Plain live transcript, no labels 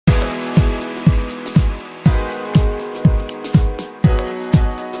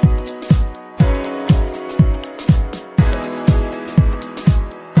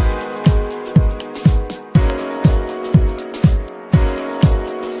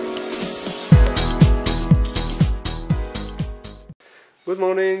Good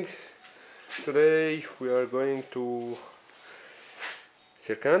morning. Today we are going to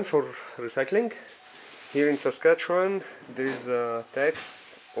Sirkan for recycling. Here in Saskatchewan there is a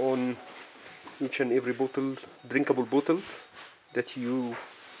tax on each and every bottle, drinkable bottle that you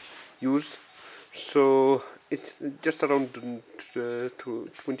use. So it's just around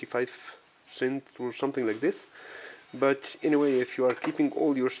 25 cents or something like this. But anyway, if you are keeping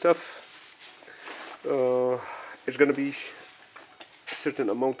all your stuff, it's gonna be a certain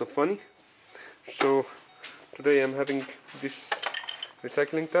amount of money. So today I'm having this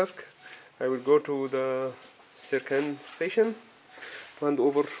recycling task. I will go to the Sirkan station, hand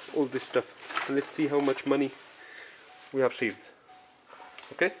over all this stuff, and let's see how much money we have saved.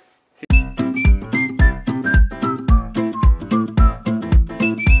 Okay?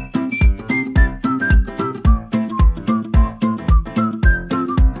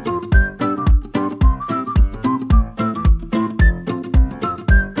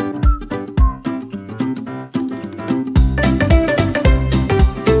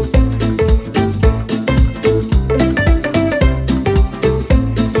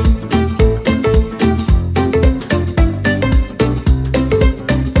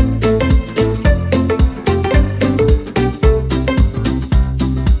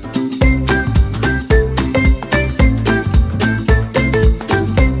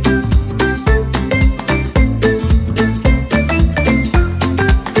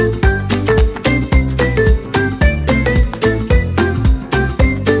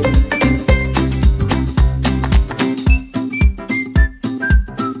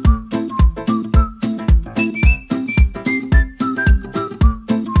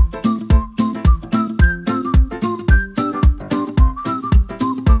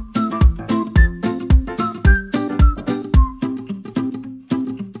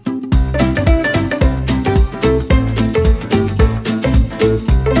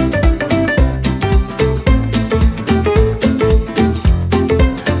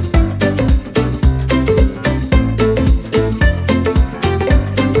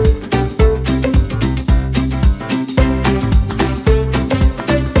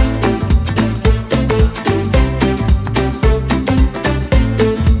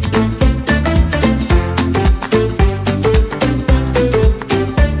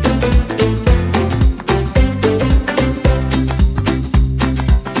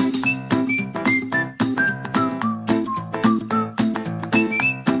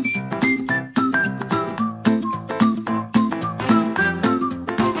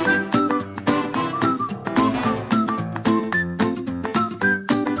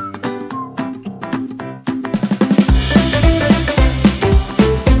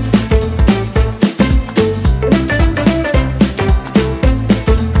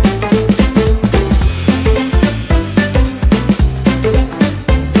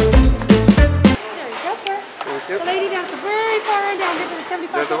 The lady down at the very far end down there to the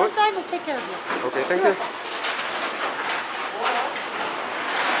 75 side will take care of you. Okay, thank you.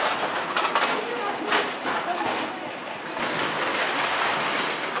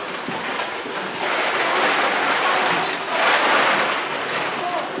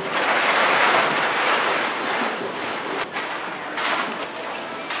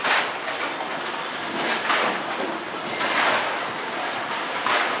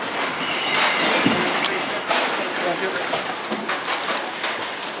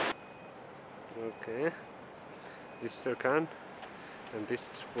 Okay, this is Sirkan, and this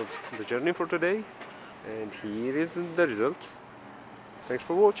was the journey for today, and here is the result. Thanks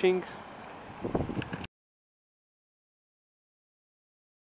for watching.